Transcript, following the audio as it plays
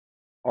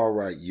All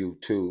right,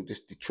 YouTube. This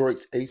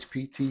Detroit's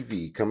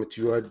HPTV coming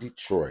to you out of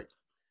Detroit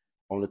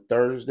on a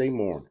Thursday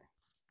morning.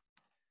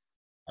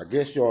 I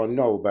guess y'all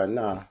know by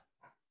now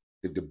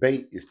the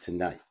debate is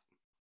tonight.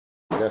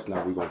 That's not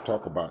what we're going to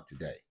talk about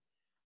today.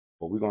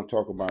 What we're going to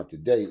talk about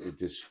today is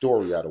this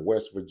story out of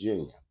West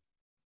Virginia.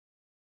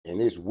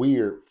 And it's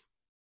weird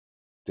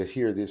to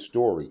hear this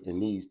story in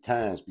these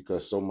times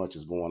because so much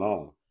is going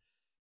on.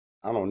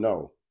 I don't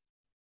know,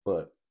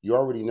 but you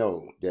already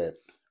know that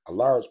a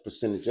large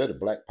percentage of the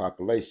black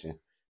population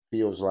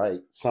feels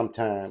like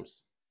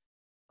sometimes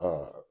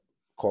uh,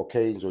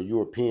 Caucasians or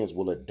Europeans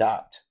will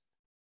adopt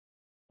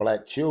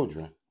black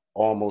children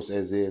almost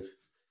as if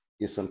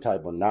it's some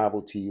type of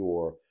novelty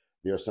or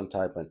there's some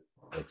type of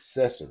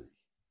accessory.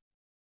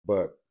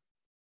 But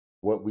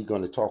what we're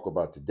going to talk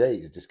about today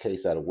is this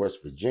case out of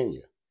West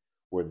Virginia,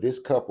 where this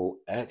couple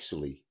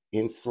actually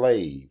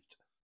enslaved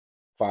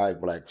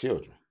 5 black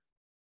children.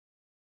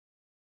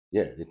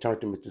 Yeah, they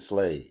turned them into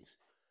slaves,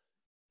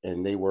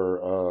 and they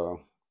were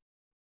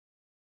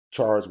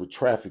charged with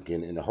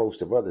trafficking and a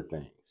host of other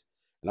things.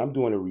 And I'm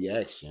doing a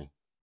reaction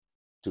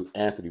to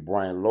Anthony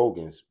Brian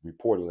Logan's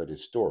reporting of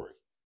this story.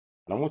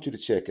 And I want you to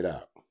check it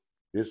out.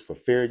 This is for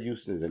fair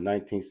use in the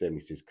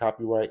 1976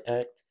 Copyright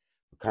Act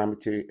for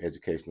commentary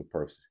educational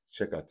purposes.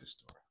 Check out this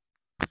story.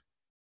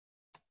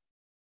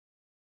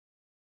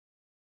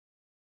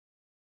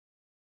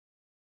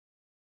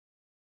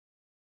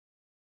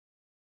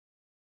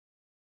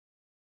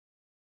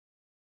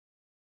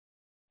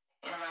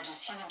 It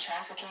alleges human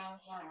trafficking,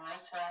 human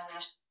rights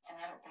violations, and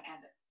I don't think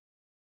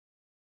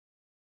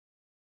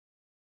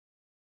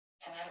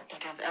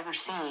I've ever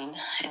seen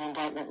an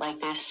indictment like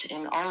this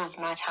in all of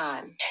my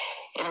time.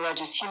 It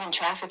alleges human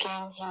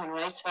trafficking, human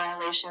rights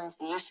violations,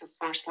 the use of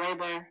forced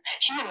labor,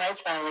 human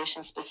rights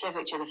violations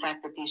specific to the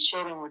fact that these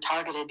children were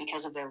targeted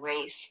because of their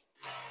race.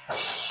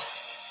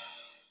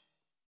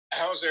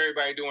 How's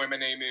everybody doing? My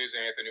name is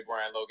Anthony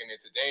Brian Logan, and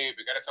today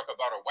we got to talk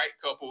about a white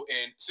couple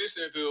in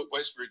Sissonville,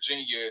 West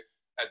Virginia,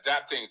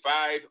 adopting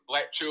 5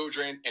 black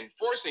children and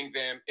forcing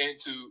them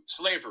into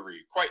slavery,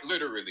 quite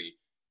literally.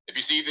 If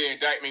you see the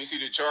indictment, you see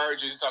the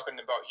charges talking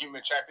about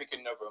human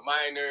trafficking of a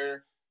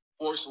minor,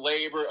 forced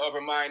labor of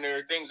a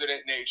minor, things of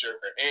that nature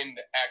are in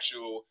the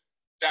actual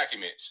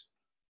documents.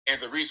 And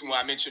the reason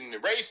why I mentioned the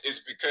race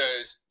is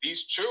because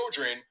these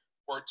children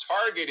were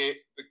targeted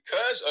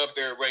because of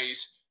their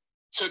race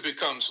to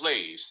become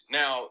slaves.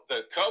 Now,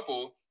 the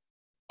couple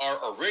are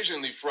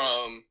originally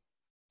from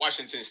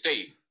Washington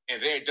State,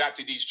 and they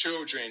adopted these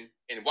children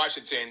in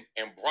Washington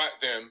and brought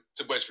them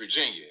to West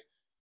Virginia.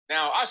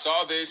 Now, I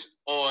saw this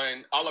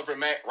on Oliver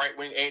Mack, Right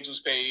Wing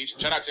Angels page.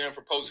 Shout out to him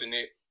for posting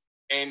it.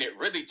 And it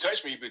really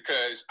touched me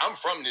because I'm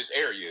from this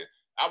area.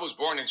 I was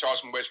born in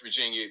Charleston, West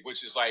Virginia,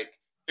 which is like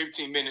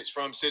 15 minutes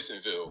from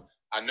Sissonville.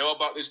 I know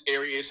about this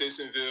area,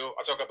 Sissonville.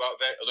 I'll talk about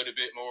that a little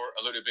bit more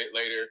a little bit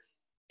later.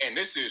 And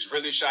this is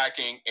really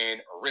shocking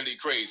and really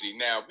crazy.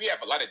 Now, we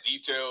have a lot of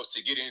details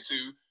to get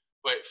into,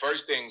 but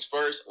first things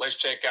first, let's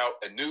check out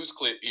a news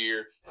clip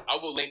here. I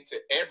will link to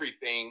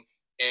everything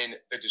in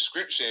the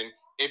description.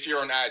 If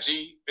you're on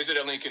IG, visit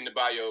a link in the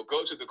bio,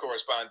 go to the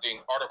corresponding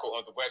article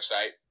on the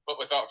website. But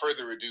without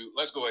further ado,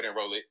 let's go ahead and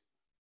roll it.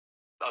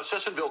 A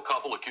Sissonville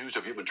couple accused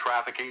of human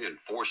trafficking and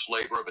forced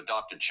labor of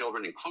adopted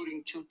children,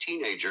 including 2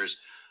 teenagers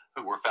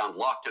who were found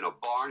locked in a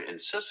barn in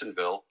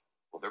Sissonville.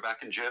 Well, they're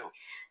back in jail.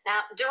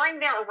 Now, during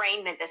their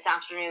arraignment this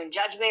afternoon,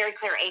 Judge Mary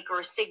Claire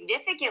Akers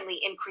significantly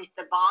increased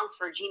the bonds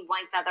for Gene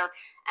Whitefeather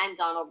and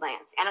Donald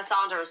Lance. Anna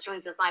Saunders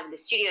joins us live in the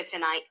studio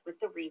tonight with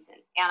the reason.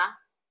 Anna?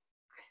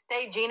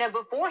 Gina,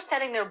 before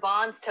setting their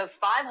bonds to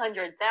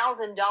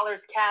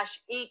 $500,000 cash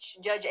each,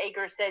 Judge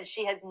Akers said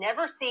she has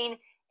never seen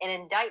an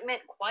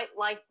indictment quite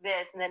like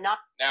this. And that not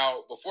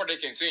Now, before they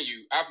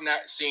continue, I've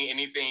not seen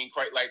anything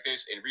quite like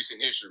this in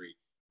recent history.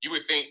 You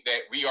would think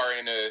that we are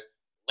in a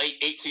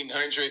late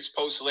 1800s,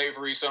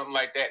 post-slavery, something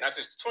like that. Now,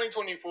 it's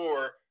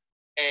 2024,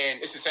 and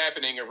this is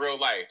happening in real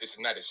life. This is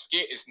not a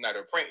skit. It's not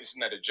a prank. This is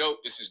not a joke.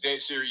 This is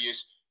dead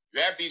serious.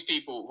 You have these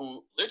people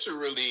who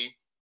literally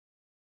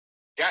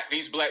got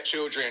these black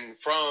children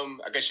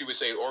from, I guess you would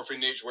say,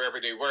 orphanage, wherever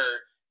they were,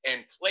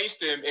 and placed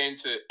them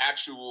into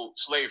actual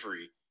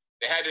slavery.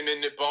 They had them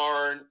in the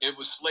barn. It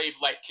was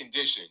slave-like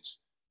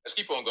conditions. Let's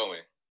keep on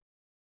going.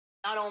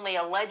 Not only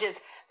alleges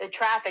the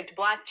trafficked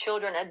black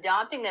children,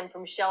 adopting them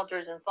from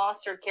shelters and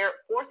foster care,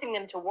 forcing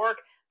them to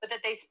work, but that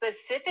they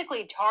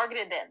specifically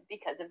targeted them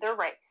because of their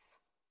race.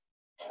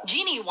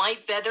 Jeannie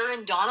Whitefeather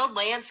and Donald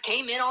Lance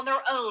came in on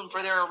their own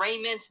for their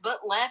arraignments,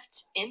 but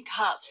left in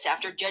cuffs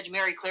after Judge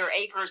Mary Claire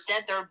Akers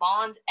set their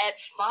bonds at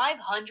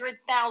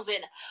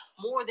 $500,000,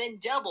 more than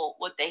double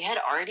what they had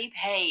already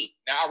paid.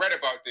 Now, I read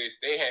about this.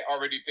 They had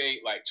already paid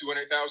like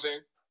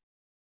 $200,000,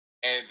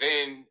 and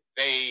then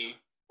they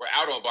were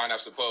out on bond, I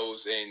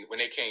suppose. And when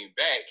they came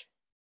back,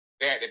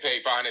 they had to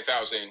pay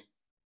 $500,000,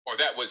 or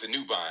that was a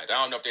new bond.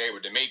 I don't know if they were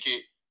able to make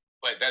it,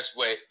 but that's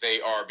what they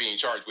are being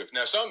charged with.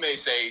 Now, some may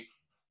say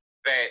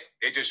that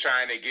they're just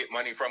trying to get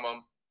money from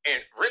them.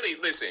 And really,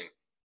 listen.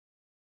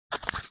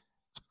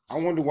 I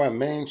wonder why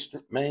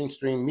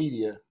mainstream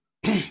media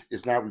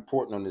is not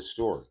reporting on this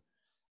story.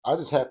 I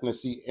just happened to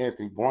see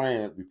Anthony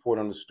Bryant report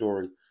on the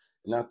story,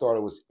 and I thought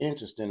it was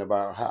interesting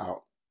about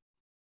how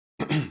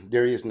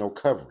there is no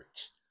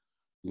coverage.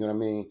 You know what I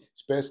mean?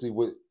 Especially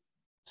with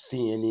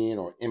CNN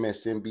or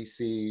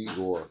MSNBC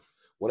or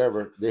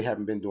whatever, they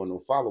haven't been doing no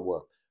follow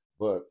up.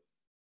 But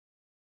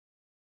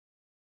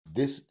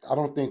this, I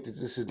don't think that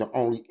this is the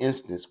only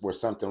instance where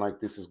something like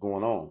this is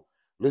going on.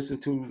 Listen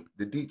to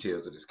the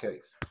details of this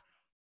case.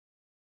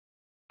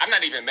 I'm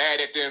not even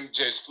mad at them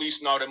just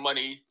fleecing all the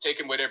money,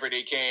 taking whatever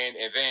they can,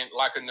 and then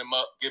locking them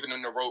up, giving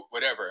them the rope,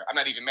 whatever. I'm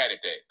not even mad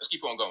at that. Let's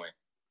keep on going.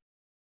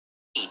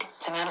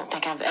 And I don't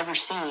think I've ever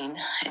seen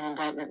an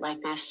indictment like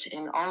this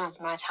in all of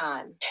my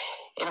time.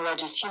 It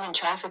alleges human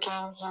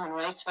trafficking, human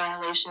rights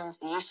violations,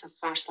 the use of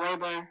forced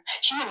labor,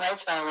 human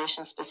rights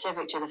violations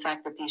specific to the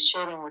fact that these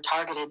children were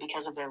targeted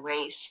because of their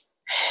race,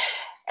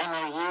 and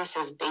their use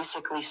as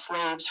basically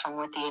slaves from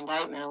what the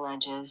indictment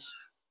alleges.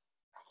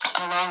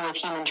 Along with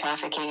human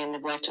trafficking and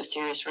neglect with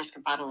serious risk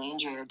of bodily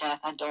injury or death,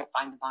 I don't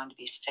find the bond to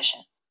be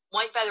sufficient.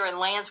 Whitefeather and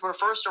Lance were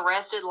first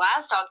arrested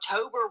last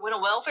October when a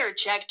welfare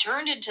check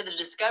turned into the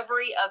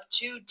discovery of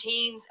two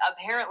teens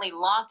apparently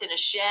locked in a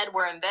shed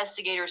where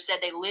investigators said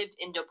they lived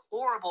in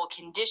deplorable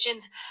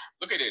conditions.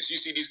 Look at this. You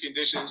see these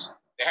conditions?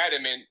 They had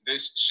them in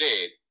this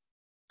shed.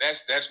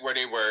 That's where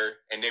they were,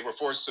 and they were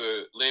forced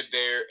to live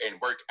there and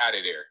work out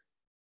of there.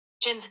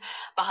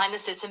 Behind the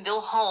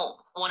Sissonville home.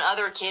 One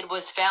other kid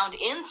was found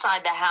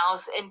inside the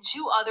house, and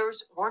two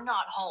others were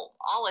not home,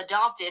 all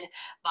adopted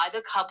by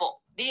the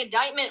couple. The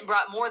indictment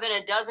brought more than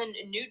a dozen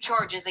new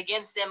charges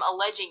against them,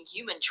 alleging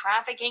human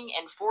trafficking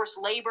and forced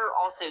labor,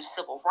 also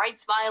civil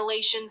rights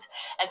violations,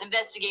 as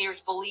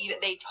investigators believe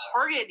they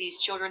targeted these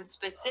children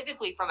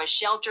specifically from a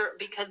shelter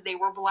because they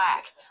were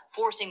Black,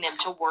 forcing them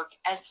to work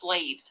as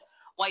slaves.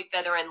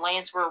 Whitefeather and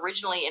Lance were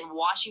originally in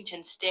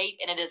Washington State,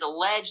 and it is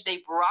alleged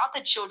they brought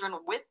the children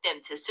with them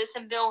to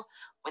Sissonville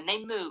when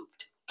they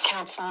moved.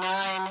 Counts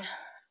 9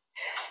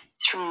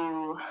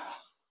 through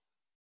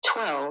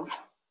 12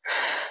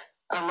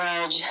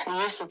 allege the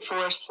use of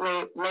forced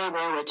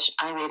labor, which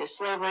I read as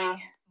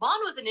slavery.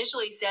 Bond was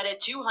initially set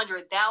at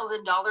 $200,000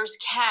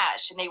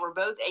 cash, and they were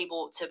both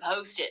able to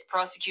post it.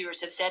 Prosecutors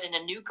have said in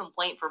a new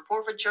complaint for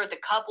forfeiture, the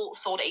couple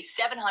sold a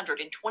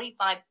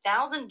 $725,000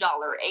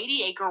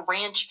 80-acre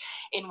ranch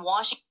in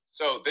Washington.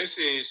 So this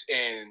is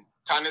in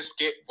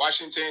Tonasket,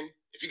 Washington.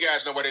 If you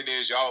guys know what it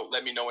is, y'all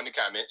let me know in the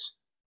comments.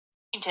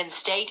 Washington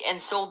State, and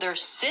sold their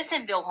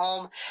Sissonville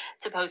home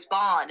to post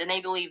bond, and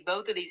they believe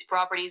both of these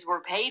properties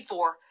were paid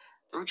for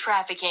through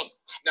trafficking.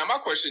 Now, my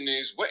question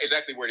is, what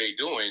exactly were they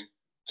doing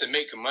to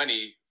make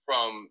money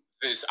from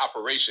this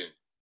operation?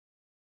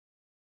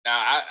 Now,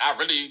 I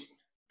really,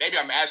 maybe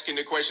I'm asking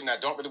the question. I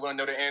don't really want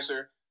to know the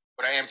answer,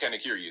 but I am kind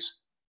of curious.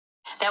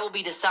 That will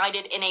be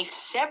decided in a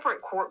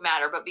separate court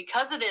matter, but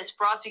because of this,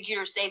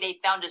 prosecutors say they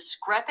found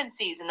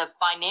discrepancies in the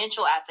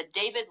financial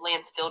affidavit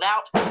Lance filled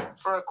out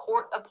for a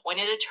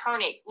court-appointed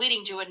attorney,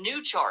 leading to a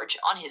new charge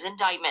on his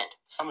indictment.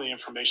 Some of the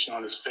information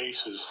on his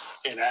face is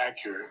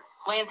inaccurate.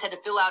 Lance had to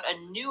fill out a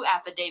new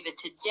affidavit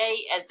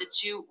today as the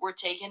two were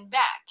taken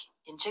back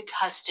into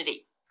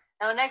custody.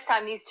 Now, the next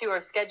time these two are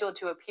scheduled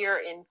to appear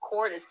in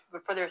court is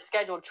for their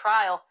scheduled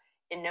trial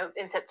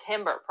in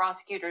September.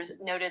 Prosecutors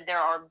noted there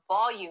are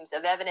volumes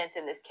of evidence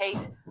in this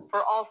case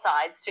for all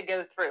sides to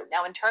go through.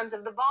 Now, in terms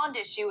of the bond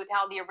issue with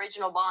how the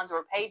original bonds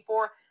were paid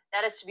for,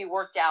 that is to be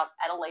worked out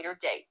at a later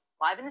date.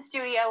 Live in the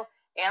studio,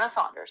 Anna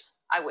Saunders,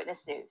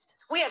 Eyewitness News.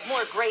 We have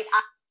more great...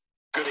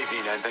 Good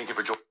evening, and thank you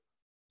for joining.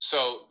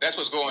 So that's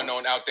what's going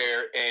on out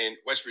there in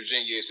West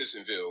Virginia,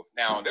 Sissonville.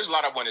 Now, there's a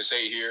lot I want to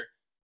say here.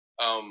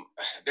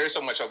 There's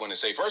so much I want to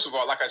say. First of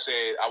all, like I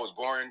said, I was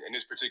born in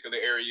this particular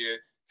area,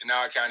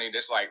 Kanawha County.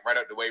 That's like right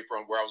up the way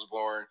from where I was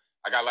born.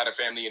 I got a lot of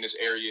family in this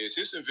area.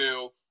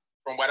 Sissonville,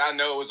 from what I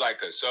know, is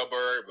like a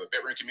suburb, a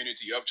veteran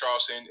community of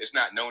Charleston. It's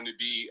not known to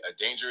be a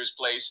dangerous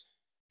place.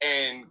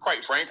 And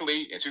quite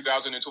frankly, in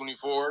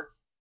 2024,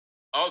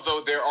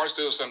 although there are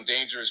still some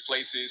dangerous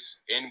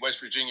places in West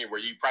Virginia where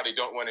you probably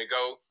don't want to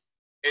go,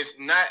 it's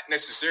not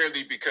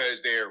necessarily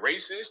because they're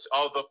racist,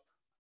 although...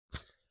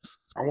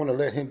 I want to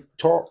let him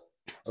talk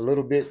a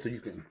little bit so you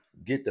can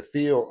get the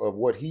feel of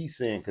what he's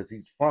saying, because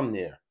he's from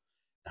there.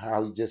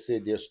 How he just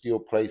said there's still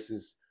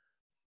places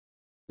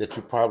that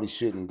you probably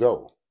shouldn't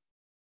go.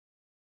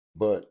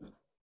 But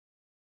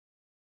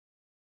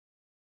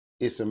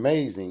it's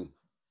amazing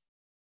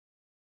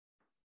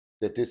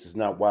that this is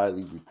not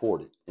widely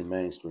reported in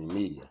mainstream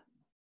media.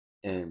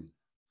 And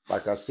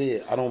like I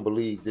said, I don't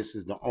believe this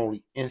is the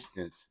only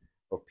instance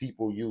of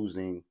people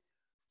using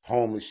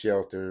homeless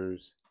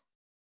shelters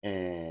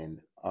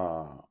and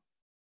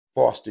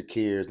foster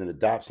cares and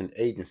adoption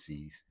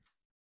agencies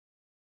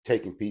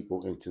taking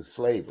people into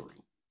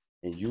slavery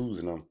and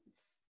using them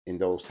in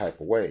those type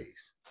of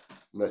ways.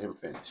 Let him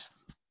finish.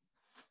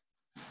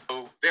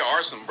 There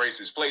are some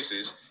racist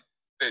places.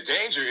 The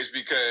danger is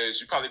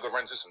because you probably go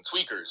run into some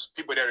tweakers,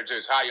 people that are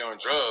just high on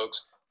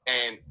drugs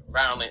and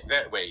violent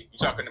that way.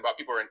 You're talking about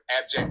people who are in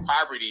abject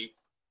poverty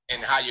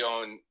and high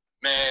on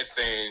meth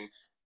and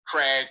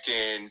crack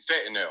and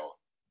fentanyl.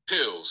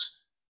 pills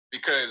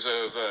because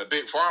of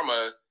Big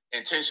Pharma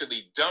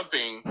intentionally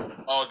dumping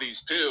all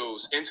these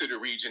pills into the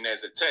region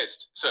as a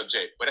test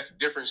subject. But that's a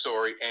different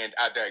story, and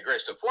I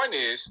digress. The point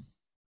is,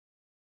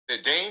 the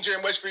danger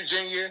in West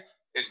Virginia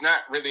is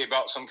not really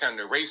about some kind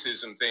of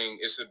racism thing.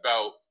 It's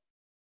about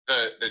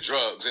the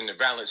drugs and the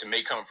violence that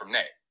may come from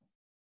that.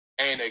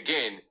 And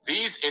again,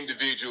 these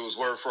individuals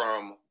were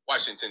from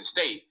Washington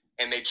State,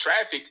 and they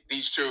trafficked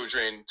these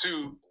children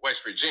to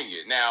West Virginia.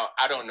 Now,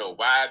 I don't know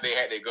why they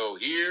had to go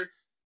here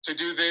to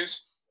do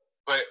this,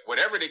 but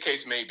whatever the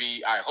case may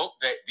be, I hope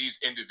that these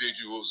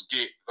individuals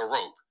get the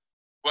rope,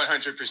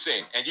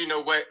 100%. And you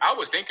know what? I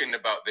was thinking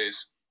about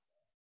this.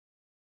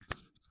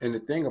 And the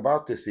thing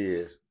about this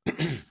is,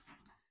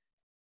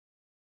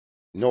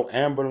 no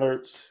Amber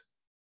Alerts,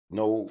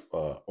 no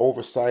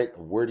oversight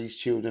of where these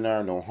children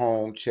are, no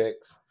home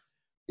checks.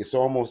 It's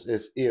almost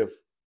as if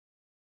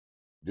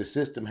the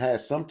system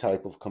has some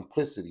type of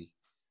complicity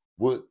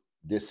with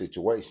this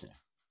situation.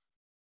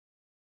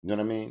 You know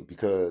what I mean?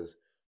 Because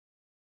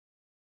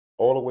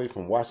all the way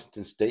from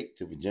Washington State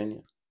to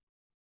Virginia,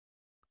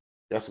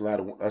 that's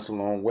a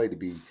long way to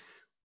be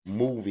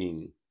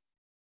moving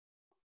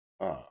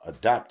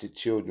adopted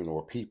children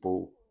or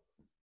people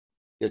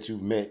that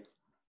you've met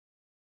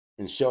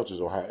in shelters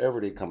or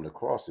however they come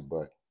across it.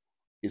 But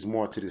it's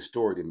more to this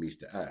story than meets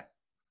the eye.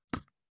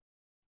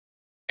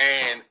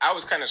 And I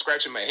was kind of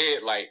scratching my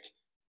head like,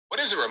 what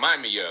does it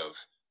remind me of?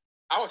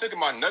 I was thinking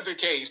about another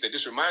case that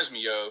this reminds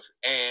me of,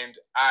 and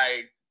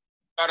I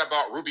thought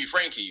about Ruby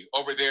Frankie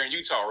over there in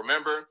Utah.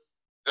 Remember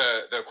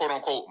the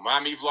quote-unquote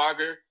mommy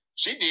vlogger?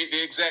 She did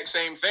the exact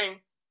same thing.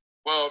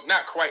 Well,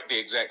 not quite the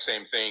exact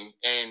same thing.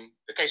 In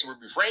the case of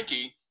Ruby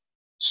Frankie,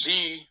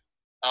 she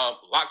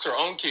locked her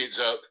own kids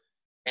up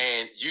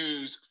and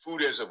used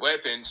food as a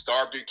weapon,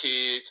 starved her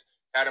kids,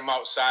 had them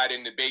outside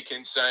in the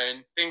baking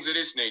sun, things of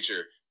this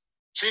nature,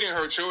 treating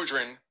her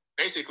children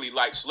basically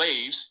like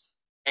slaves,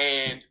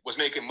 and was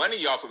making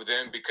money off of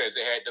them because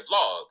they had the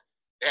vlog.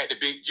 They had the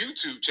big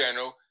YouTube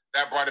channel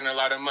that brought in a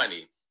lot of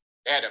money.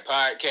 They had a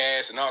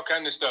podcast and all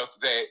kinds of stuff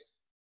that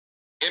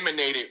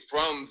emanated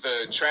from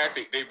the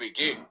traffic they would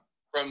get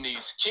from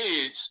these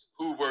kids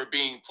who were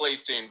being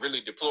placed in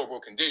really deplorable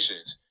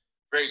conditions.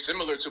 Very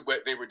similar to what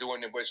they were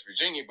doing in West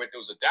Virginia, but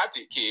those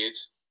adopted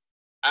kids,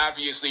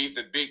 obviously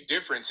the big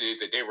difference is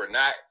that they were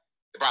not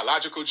the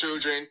biological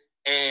children,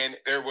 and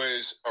there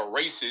was a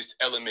racist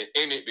element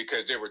in it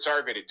because they were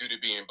targeted due to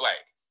being black.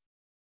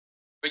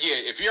 But yeah,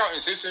 if you're out in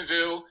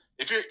Sissonville,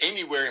 if you're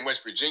anywhere in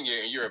West Virginia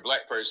and you're a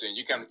black person,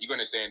 you're going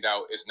to stand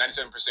out. It's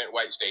 97%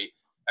 white state.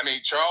 I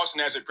mean,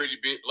 Charleston has a pretty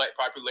big black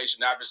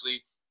population,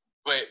 obviously.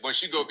 But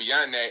once you go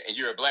beyond that and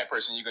you're a black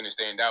person, you're going to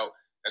stand out.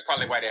 That's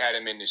probably why they had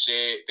them in the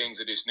shed, things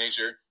of this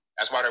nature.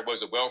 That's why there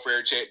was a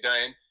welfare check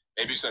done.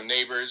 Maybe some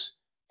neighbors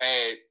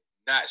had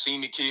not seen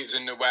the kids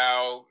in a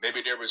while.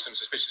 Maybe there was some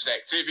suspicious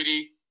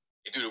activity.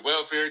 They do the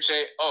welfare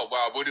check. Oh,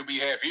 wow, what do we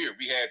have here?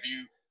 We have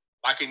you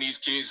locking these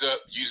kids up,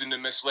 using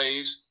them as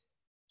slaves.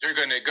 You're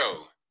going to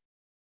go.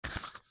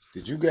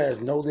 Did you guys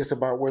know this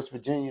about West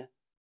Virginia?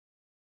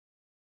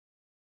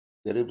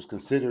 That it was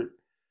considered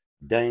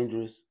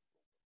dangerous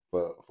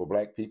for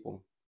black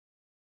people?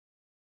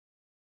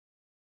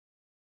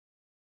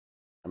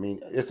 I mean,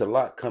 it's a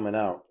lot coming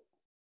out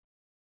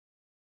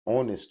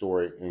on this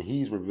story, and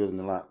he's revealing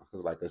a lot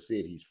because, like I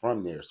said, he's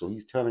from there. So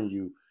he's telling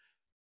you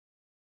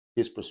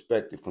his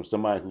perspective from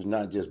somebody who's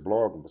not just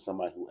blogging, but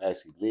somebody who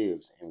actually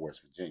lives in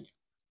West Virginia.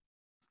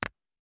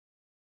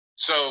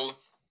 So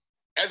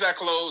as I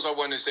close, I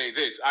want to say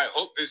this. I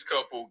hope this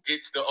couple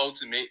gets the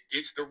ultimate,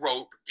 gets the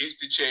rope, gets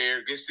the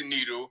chair, gets the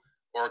needle,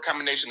 or a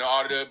combination of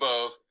all of the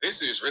above.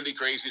 This is really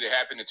crazy to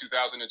happen in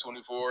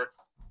 2024,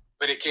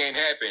 but it can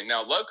happen.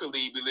 Now,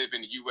 luckily, we live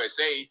in the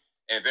USA,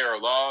 and there are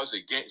laws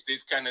against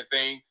this kind of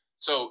thing.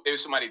 So if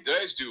somebody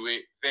does do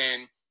it,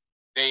 then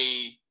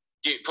they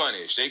get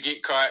punished. They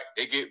get caught,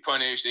 they get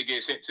punished, they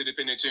get sent to the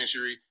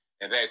penitentiary,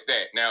 and that's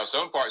that. Now,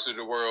 some parts of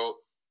the world,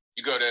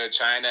 you go to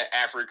China,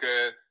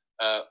 Africa,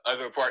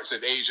 other parts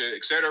of Asia,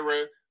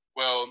 etc.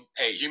 Well,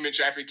 hey, human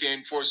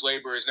trafficking, forced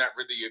labor is not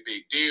really a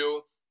big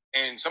deal.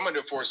 And some of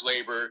the forced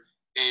labor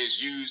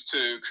is used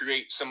to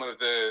create some of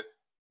the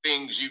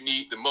things you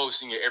need the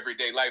most in your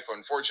everyday life,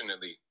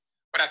 unfortunately.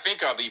 But I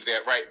think I'll leave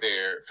that right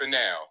there for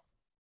now.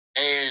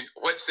 And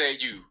what say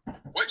you?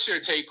 What's your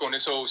take on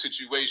this whole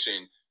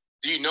situation?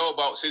 Do you know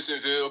about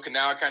Sissonville,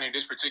 Canal County,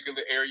 this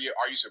particular area?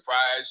 Are you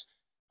surprised?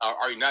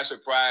 Are you not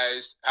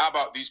surprised? How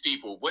about these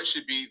people? What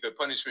should be the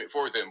punishment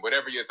for them?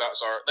 Whatever your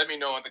thoughts are, let me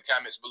know in the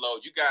comments below.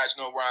 You guys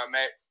know where I'm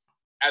at.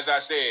 As I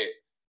said,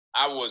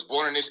 I was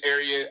born in this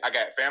area. I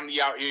got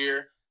family out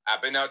here.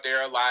 I've been out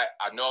there a lot.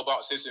 I know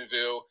about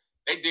Sissonville.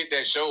 They did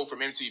that show from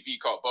MTV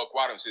called Buck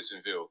Wild in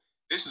Sissonville.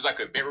 This is like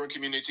a bedroom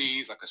community.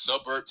 It's like a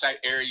suburb type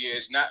area.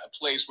 It's not a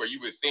place where you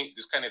would think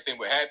this kind of thing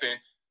would happen,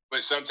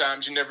 but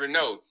sometimes you never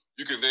know.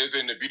 You could live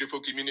in a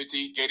beautiful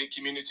community, gated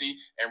community,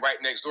 and right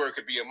next door it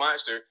could be a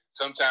monster.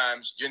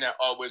 Sometimes you're not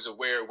always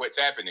aware of what's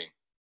happening.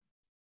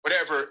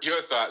 Whatever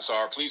your thoughts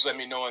are, please let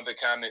me know in the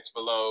comments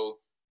below.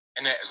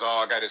 And that is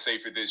all I got to say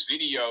for this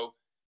video.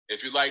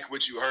 If you like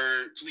what you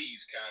heard,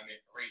 please comment,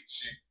 rate,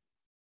 share.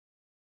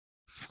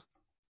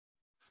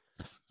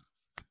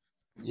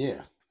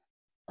 Yeah,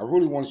 I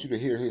really wanted you to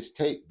hear his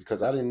take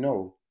because I didn't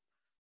know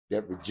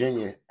that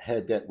Virginia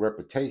had that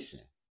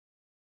reputation.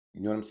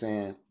 You know what I'm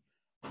saying?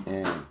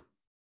 And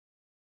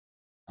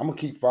I'm gonna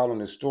keep following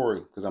this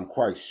story because I'm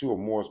quite sure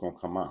more is gonna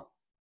come out.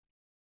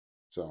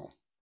 So,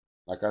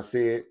 like I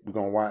said, we're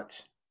gonna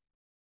watch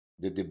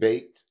the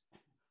debate,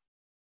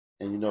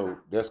 and you know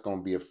that's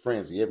gonna be a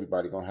frenzy.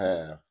 Everybody gonna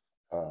have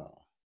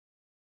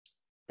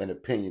an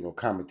opinion or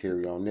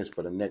commentary on this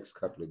for the next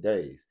couple of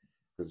days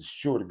because it's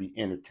sure to be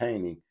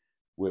entertaining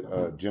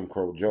with Jim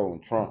Crow Joe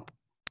and Trump.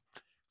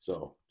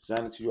 So,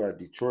 signing to you out of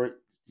Detroit,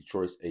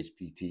 Detroit's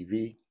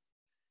HPTV.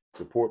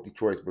 Support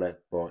Detroit's Black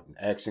Thought and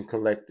Action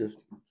Collective.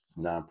 It's a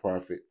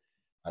nonprofit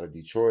out of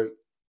Detroit.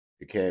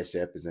 The Cash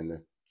App is in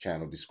the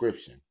channel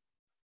description.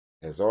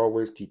 As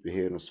always, keep your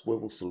head on a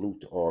swivel.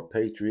 Salute to all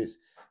patriots.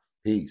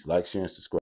 Peace. Like, share, and subscribe.